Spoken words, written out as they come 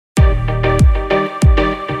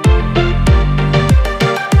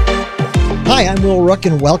Hi, I'm Will Rook,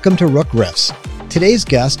 and welcome to Rook Riffs. Today's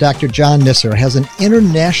guest, Dr. John Nisser, has an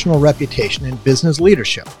international reputation in business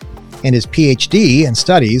leadership, and his PhD and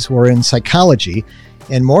studies were in psychology,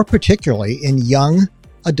 and more particularly in young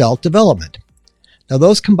adult development. Now,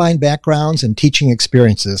 those combined backgrounds and teaching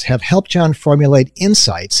experiences have helped John formulate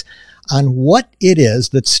insights on what it is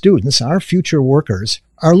that students, our future workers,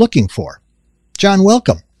 are looking for. John,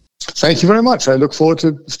 welcome. Thank you very much. I look forward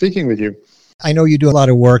to speaking with you. I know you do a lot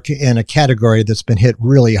of work in a category that's been hit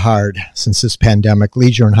really hard since this pandemic,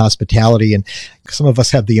 leisure and hospitality. And some of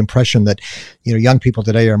us have the impression that, young people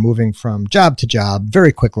today are moving from job to job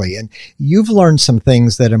very quickly. And you've learned some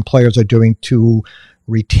things that employers are doing to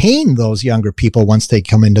retain those younger people once they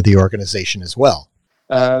come into the organization as well.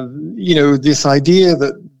 This idea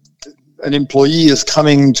that an employee is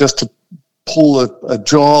coming just to pull a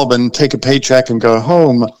job and take a paycheck and go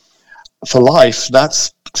home for life,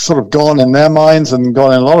 that's sort of gone in their minds and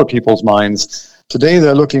gone in a lot of people's minds. Today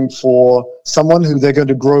they're looking for someone who they're going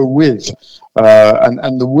to grow with.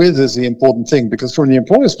 And the with is the important thing, because from the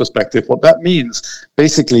employer's perspective, what that means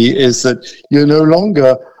basically is that you're no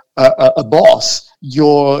longer a boss.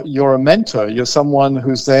 You're a mentor. You're someone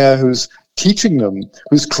who's there, who's teaching them,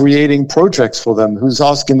 who's creating projects for them, who's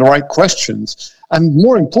asking the right questions, and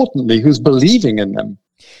more importantly, who's believing in them.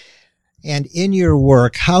 And in your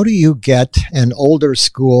work, how do you get an older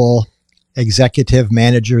school executive,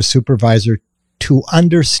 manager, supervisor to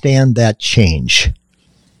understand that change?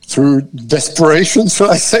 Through desperation,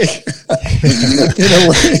 shall I say? In a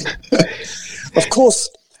way. Of course,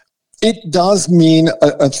 it does mean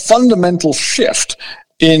a fundamental shift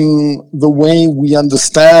in the way we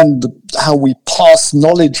understand how we pass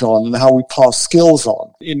knowledge on and how we pass skills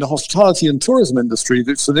on. In the hospitality and tourism industry,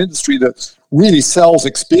 it's an industry that really sells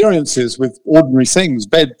experiences with ordinary things,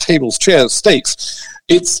 bed, tables, chairs, steaks.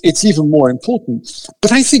 It's even more important.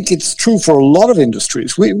 But I think it's true for a lot of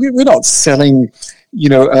industries. We're not selling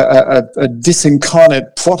a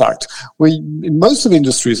disincarnate product. Most of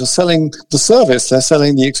industries are selling the service, they're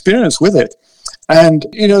selling the experience with it. And,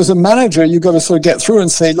 as a manager, you've got to sort of get through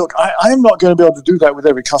and say, look, I'm not going to be able to do that with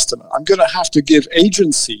every customer. I'm going to have to give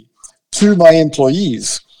agency to my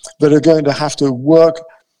employees that are going to have to work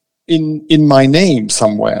in my name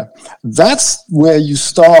somewhere. That's where you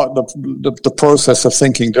start the process of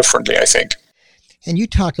thinking differently, I think. And you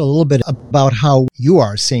talked a little bit about how you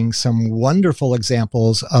are seeing some wonderful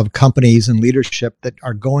examples of companies and leadership that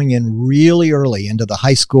are going in really early into the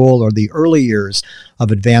high school or the early years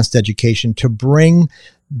of advanced education to bring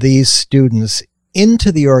these students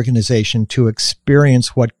into the organization to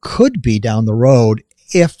experience what could be down the road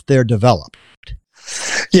if they're developed.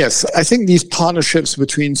 Yes, I think these partnerships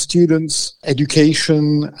between students,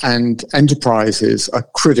 education, and enterprises are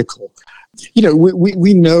critical.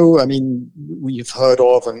 We know, we've heard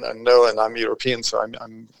of and know, and I'm European, so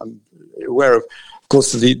I'm aware of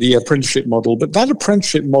course, the apprenticeship model. But that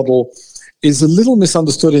apprenticeship model is a little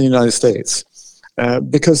misunderstood in the United States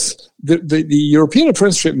because the European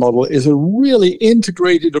apprenticeship model is a really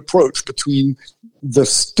integrated approach between the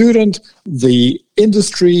student, the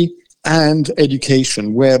industry, and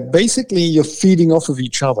education, where basically you're feeding off of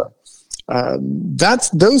each other. That's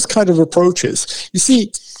those kind of approaches. You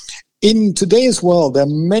see, in today's world, there are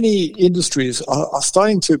many industries are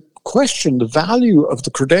starting to question the value of the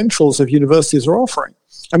credentials that universities are offering.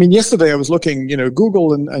 Yesterday I was looking,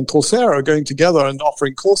 Google and Coursera are going together and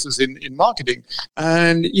offering courses in marketing.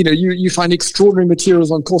 And, you find extraordinary materials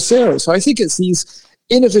on Coursera. So I think it's these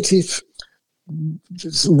innovative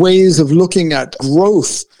ways of looking at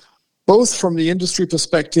growth, both from the industry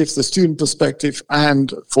perspective, the student perspective,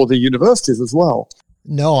 and for the universities as well.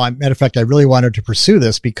 No, matter of fact, I really wanted to pursue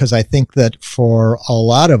this because I think that for a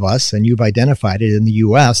lot of us, and you've identified it in the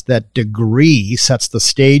U.S., that degree sets the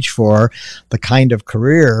stage for the kind of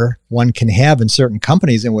career one can have in certain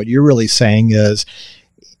companies. And what you're really saying is,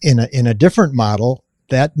 in a different model,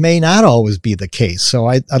 that may not always be the case. So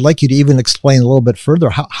I'd like you to even explain a little bit further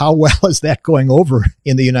how well is that going over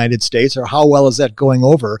in the United States, or how well is that going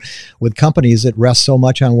over with companies that rest so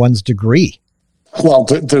much on one's degree? Well,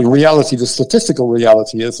 the reality, the statistical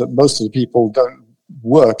reality is that most of the people don't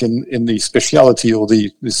work in the speciality or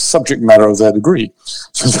the subject matter of their degree.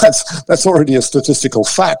 So that's already a statistical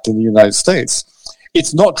fact in the United States.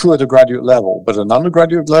 It's not true at a graduate level, but at an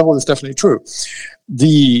undergraduate level, it's definitely true.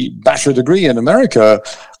 The bachelor degree in America,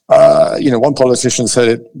 one politician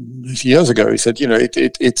said it years ago. He said,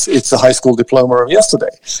 it's the high school diploma of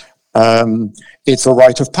yesterday. It's a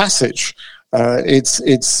rite of passage.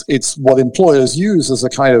 It's what employers use as a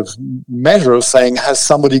kind of measure of saying, has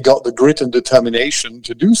somebody got the grit and determination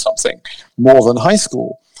to do something more than high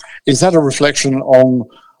school? Is that a reflection on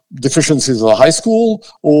deficiencies of the high school,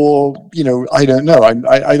 or, I don't know.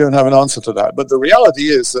 I don't have an answer to that. But the reality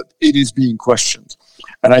is that it is being questioned.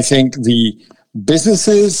 And I think the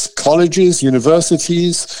businesses, colleges,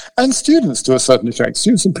 universities, and students, to a certain extent,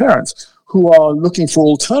 students and parents, who are looking for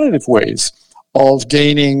alternative ways of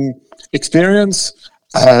gaining experience,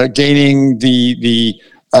 gaining the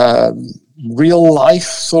real life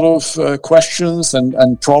sort of questions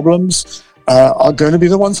and problems, are going to be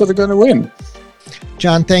the ones that are going to win.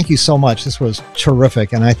 John, thank you so much. This was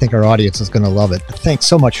terrific, and I think our audience is going to love it. Thanks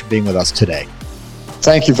so much for being with us today.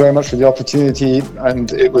 Thank you very much for the opportunity,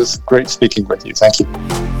 and it was great speaking with you. Thank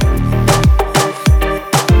you.